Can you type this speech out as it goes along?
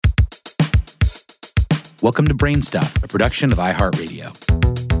Welcome to Brain Stuff, a production of iHeartRadio.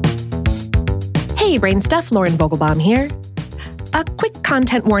 Hey, Brain Stuff, Lauren Vogelbaum here. A quick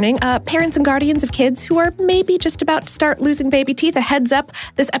content warning. Parents and guardians of kids who are maybe just about to start losing baby teeth, a heads up.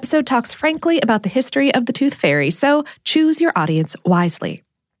 This episode talks frankly about the history of the tooth fairy, so choose your audience wisely.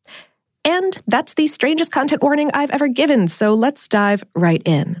 And that's the strangest content warning I've ever given, so let's dive right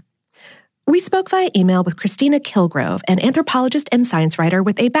in. We spoke via email with Christina Kilgrove, an anthropologist and science writer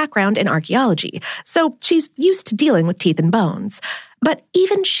with a background in archaeology, so she's used to dealing with teeth and bones. But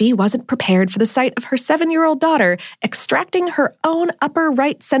even she wasn't prepared for the sight of her 7-year-old daughter extracting her own upper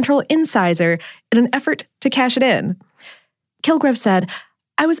right central incisor in an effort to cash it in. Kilgrove said,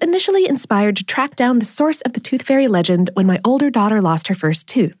 "I was initially inspired to track down the source of the tooth fairy legend when my older daughter lost her first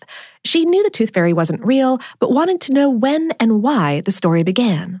tooth. She knew the tooth fairy wasn't real, but wanted to know when and why the story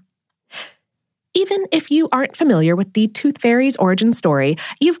began." Even if you aren't familiar with the tooth fairy's origin story,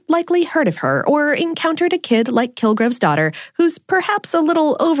 you've likely heard of her or encountered a kid like Kilgrove's daughter who's perhaps a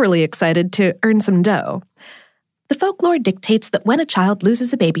little overly excited to earn some dough. The folklore dictates that when a child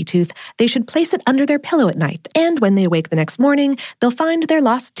loses a baby tooth, they should place it under their pillow at night, and when they wake the next morning, they'll find their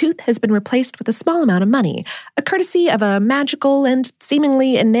lost tooth has been replaced with a small amount of money, a courtesy of a magical and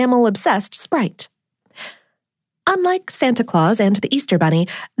seemingly enamel-obsessed sprite. Unlike Santa Claus and the Easter Bunny,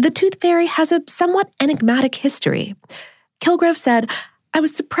 the tooth fairy has a somewhat enigmatic history. Kilgrove said, "I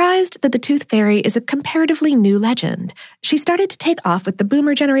was surprised that the tooth fairy is a comparatively new legend. She started to take off with the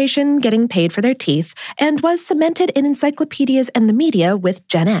boomer generation getting paid for their teeth and was cemented in encyclopedias and the media with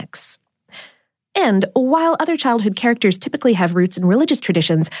Gen X." And while other childhood characters typically have roots in religious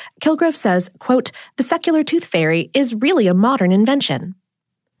traditions, Kilgrove says, quote, "The secular tooth fairy is really a modern invention."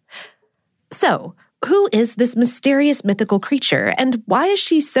 So, who is this mysterious mythical creature, and why is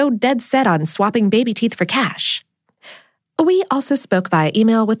she so dead set on swapping baby teeth for cash? We also spoke via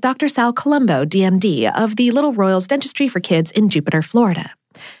email with Dr. Sal Colombo, DMD, of the Little Royals Dentistry for Kids in Jupiter, Florida.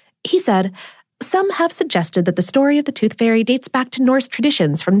 He said, "Some have suggested that the story of the tooth fairy dates back to Norse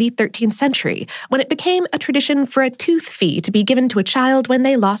traditions from the 13th century, when it became a tradition for a tooth fee to be given to a child when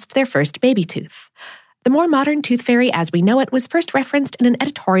they lost their first baby tooth. The more modern tooth fairy as we know it was first referenced in an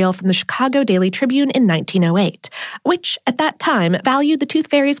editorial from the Chicago Daily Tribune in 1908, which at that time valued the tooth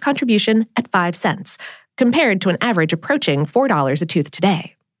fairy's contribution at 5 cents, compared to an average approaching $4 a tooth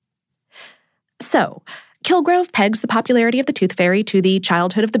today." So, Kilgrove pegs the popularity of the tooth fairy to the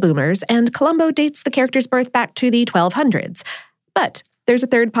childhood of the boomers, and Colombo dates the character's birth back to the 1200s. But there's a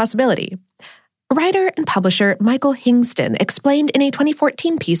third possibility. Writer and publisher Michael Hingston explained in a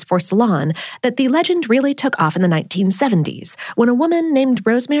 2014 piece for Salon that the legend really took off in the 1970s, when a woman named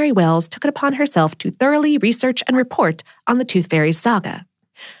Rosemary Wells took it upon herself to thoroughly research and report on the Tooth Fairy's saga.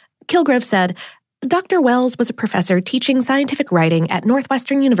 Kilgrove said, "Dr. Wells was a professor teaching scientific writing at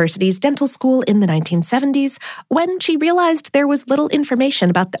Northwestern University's dental school in the 1970s when she realized there was little information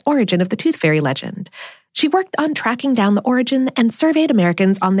about the origin of the Tooth Fairy legend. She worked on tracking down the origin and surveyed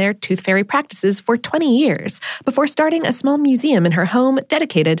Americans on their tooth fairy practices for 20 years before starting a small museum in her home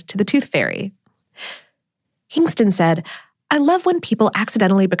dedicated to the tooth fairy." Hingston said, "I love when people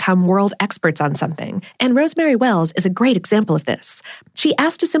accidentally become world experts on something, and Rosemary Wells is a great example of this. She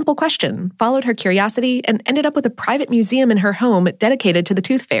asked a simple question, followed her curiosity, and ended up with a private museum in her home dedicated to the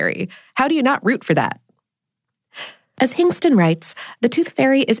tooth fairy. How do you not root for that?" As Hingston writes, the tooth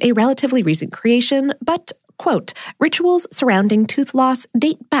fairy is a relatively recent creation, but, quote, "rituals surrounding tooth loss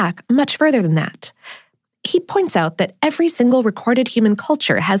date back much further than that." He points out that every single recorded human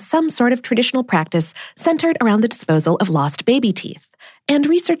culture has some sort of traditional practice centered around the disposal of lost baby teeth. And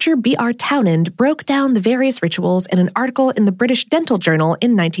researcher B.R. Townend broke down the various rituals in an article in the British Dental Journal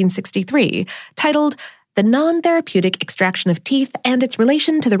in 1963, titled "The Non-Therapeutic Extraction of Teeth and Its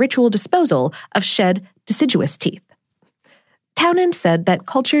Relation to the Ritual Disposal of Shed Deciduous Teeth." Townend said that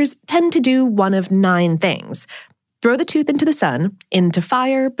cultures tend to do one of 9 things: throw the tooth into the sun, into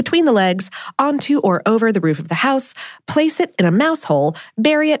fire, between the legs, onto or over the roof of the house, place it in a mouse hole,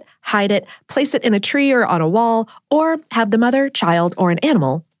 bury it, hide it, place it in a tree or on a wall, or have the mother, child, or an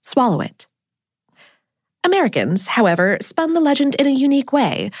animal swallow it. Americans, however, spun the legend in a unique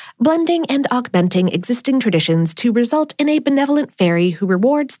way, blending and augmenting existing traditions to result in a benevolent fairy who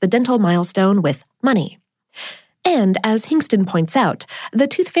rewards the dental milestone with money. And as Hingston points out, the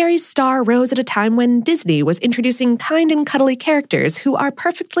Tooth Fairy's star rose at a time when Disney was introducing kind and cuddly characters who are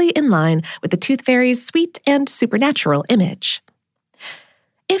perfectly in line with the Tooth Fairy's sweet and supernatural image.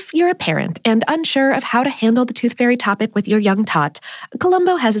 If you're a parent and unsure of how to handle the Tooth Fairy topic with your young tot,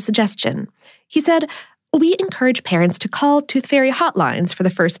 Colombo has a suggestion. He said, "We encourage parents to call Tooth Fairy hotlines for the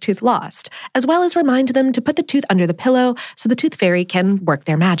first tooth lost, as well as remind them to put the tooth under the pillow so the Tooth Fairy can work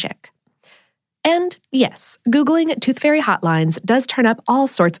their magic." And yes, Googling Tooth Fairy hotlines does turn up all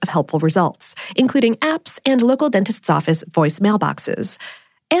sorts of helpful results, including apps and local dentist's office voice mailboxes.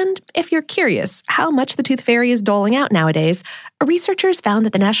 And if you're curious how much the Tooth Fairy is doling out nowadays, researchers found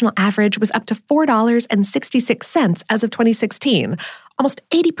that the national average was up to $4.66 as of 2016, almost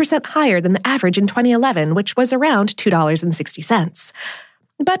 80% higher than the average in 2011, which was around $2.60.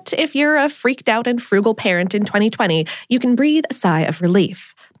 But if you're a freaked out and frugal parent in 2020, you can breathe a sigh of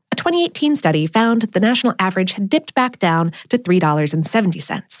relief. A 2018 study found the national average had dipped back down to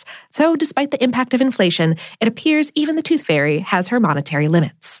 $3.70. So despite the impact of inflation, it appears even the Tooth Fairy has her monetary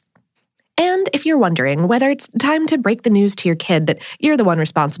limits. And if you're wondering whether it's time to break the news to your kid that you're the one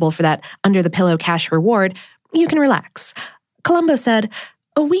responsible for that under-the-pillow cash reward, you can relax. Columbo said,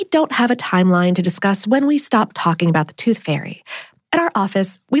 "We don't have a timeline to discuss when we stop talking about the Tooth Fairy. At our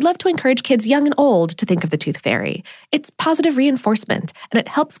office, we love to encourage kids young and old to think of the Tooth Fairy. It's positive reinforcement, and it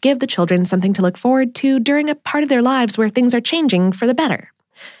helps give the children something to look forward to during a part of their lives where things are changing for the better.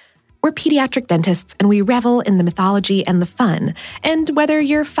 We're pediatric dentists, and we revel in the mythology and the fun. And whether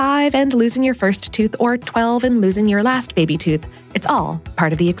you're 5 and losing your first tooth or 12 and losing your last baby tooth, it's all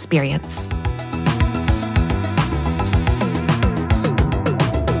part of the experience."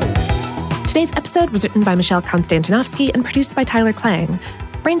 Today's episode was written by Michelle Konstantinovsky and produced by Tyler Klang.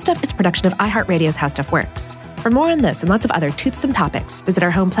 Brainstuff is a production of iHeartRadio's How Stuff Works. For more on this and lots of other toothsome topics, visit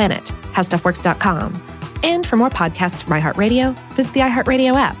our home planet, howstuffworks.com. And for more podcasts from iHeartRadio, visit the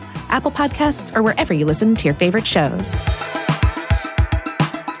iHeartRadio app, Apple Podcasts, or wherever you listen to your favorite shows.